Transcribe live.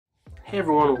Hey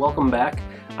everyone, welcome back.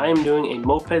 I am doing a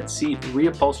moped seat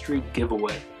reupholstery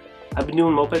giveaway. I've been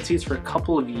doing moped seats for a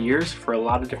couple of years for a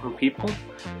lot of different people,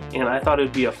 and I thought it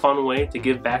would be a fun way to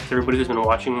give back to everybody who's been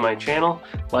watching my channel,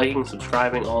 liking,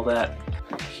 subscribing, all that.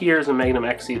 Here's a Magnum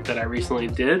X seat that I recently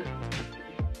did,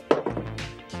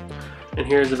 and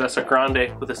here's a Vesta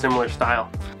Grande with a similar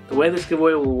style. The way this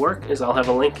giveaway will work is I'll have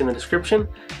a link in the description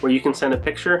where you can send a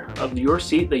picture of your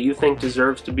seat that you think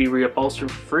deserves to be reupholstered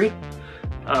for free.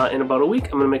 In about a week,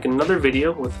 I'm going to make another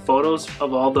video with photos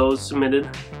of all those submitted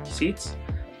seats,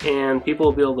 and people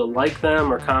will be able to like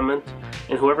them or comment,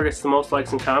 and whoever gets the most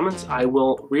likes and comments, I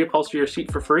will reupholster your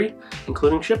seat for free,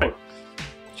 including shipping.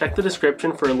 Check the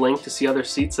description for a link to see other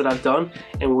seats that I've done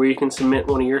and where you can submit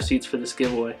one of your seats for this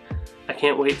giveaway. I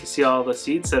can't wait to see all the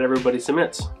seats that everybody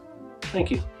submits. Thank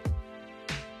you.